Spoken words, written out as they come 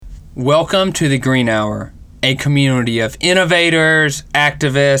Welcome to the Green Hour, a community of innovators,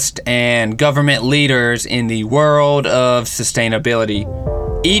 activists, and government leaders in the world of sustainability.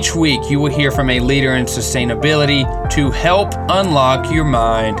 Each week, you will hear from a leader in sustainability to help unlock your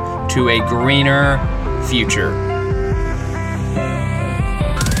mind to a greener future.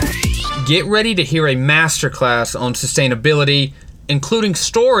 Get ready to hear a masterclass on sustainability, including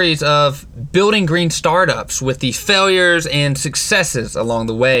stories of building green startups with the failures and successes along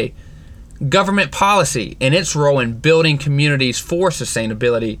the way, government policy and its role in building communities for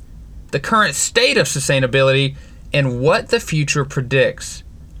sustainability, the current state of sustainability and what the future predicts,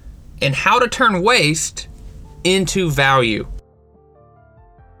 and how to turn waste into value.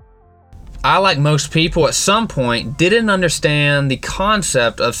 I, like most people, at some point didn't understand the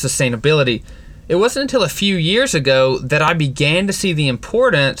concept of sustainability. It wasn't until a few years ago that I began to see the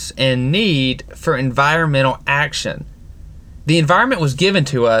importance and need for environmental action. The environment was given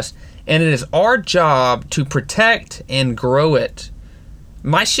to us, and it is our job to protect and grow it.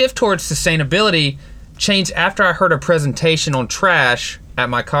 My shift towards sustainability changed after I heard a presentation on trash at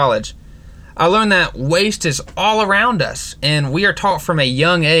my college. I learned that waste is all around us, and we are taught from a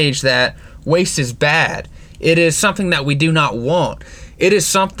young age that waste is bad. It is something that we do not want. It is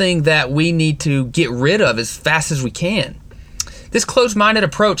something that we need to get rid of as fast as we can. This closed-minded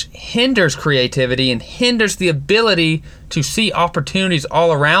approach hinders creativity and hinders the ability to see opportunities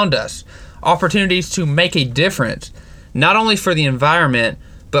all around us, opportunities to make a difference, not only for the environment,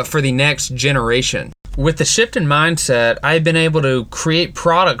 but for the next generation. With the shift in mindset, I've been able to create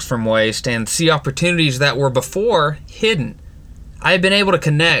products from waste and see opportunities that were before hidden. I have been able to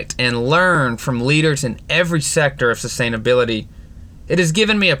connect and learn from leaders in every sector of sustainability. It has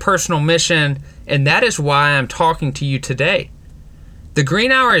given me a personal mission, and that is why I'm talking to you today. The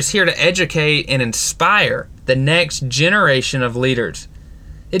Green Hour is here to educate and inspire the next generation of leaders.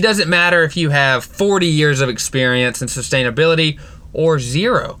 It doesn't matter if you have 40 years of experience in sustainability or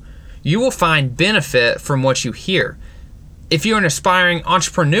 0. You will find benefit from what you hear. If you're an aspiring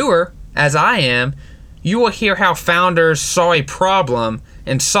entrepreneur, as I am, you will hear how founders saw a problem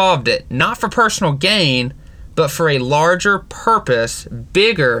and solved it, not for personal gain, but for a larger purpose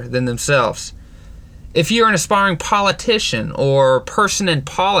bigger than themselves. If you're an aspiring politician or person in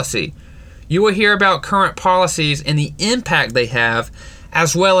policy, you will hear about current policies and the impact they have,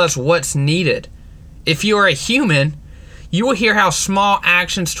 as well as what's needed. If you are a human, you will hear how small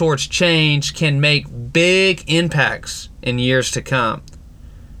actions towards change can make big impacts in years to come.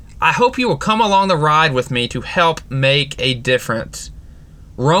 I hope you will come along the ride with me to help make a difference.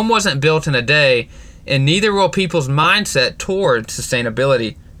 Rome wasn't built in a day, and neither will people's mindset towards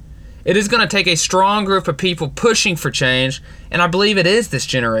sustainability. It is going to take a strong group of people pushing for change, and I believe it is this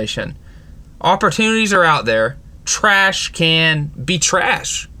generation. Opportunities are out there. Trash can be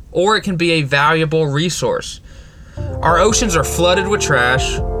trash, or it can be a valuable resource. Our oceans are flooded with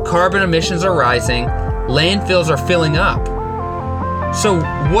trash, carbon emissions are rising, landfills are filling up. So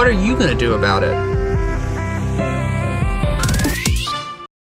what are you going to do about it?